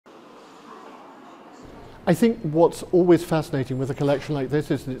I think what's always fascinating with a collection like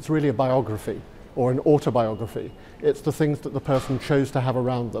this is that it's really a biography or an autobiography. It's the things that the person chose to have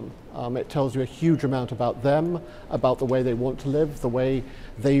around them. It tells you a huge amount about them, about the way they want to live, the way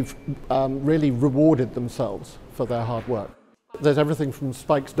they've really rewarded themselves for their hard work. There's everything from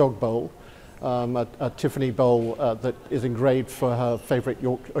Spike's dog bowl, a Tiffany bowl that is engraved for her favorite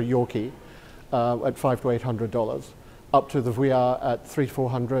Yorkie at $500 to $800. Up to the Vuillard at $300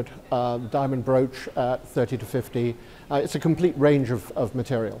 to $400, diamond brooch at $30 to $50. It's a complete range of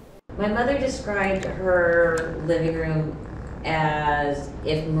material. My mother described her living room as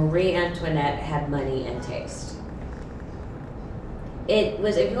if Marie Antoinette had money and taste. It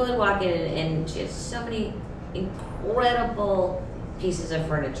was, if you would walk in and she has so many incredible pieces of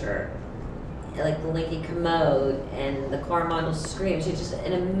furniture, like the Linky commode and the Coromandel screen. She had just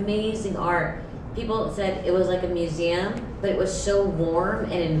an amazing art. People said it was like a museum, but it was so warm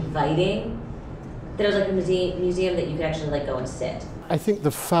and inviting that it was like a museum that you could actually like go and sit. I think the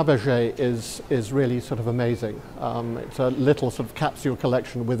Faberge is really sort of amazing. It's a little sort of capsule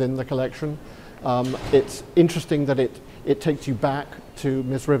collection within the collection. It's interesting that it takes you back to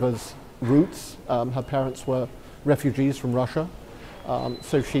Miss Rivers' roots. Her parents were refugees from Russia,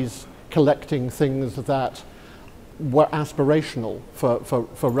 so she's collecting things that were aspirational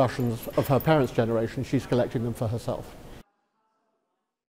for Russians of her parents' generation. She's collecting them for herself.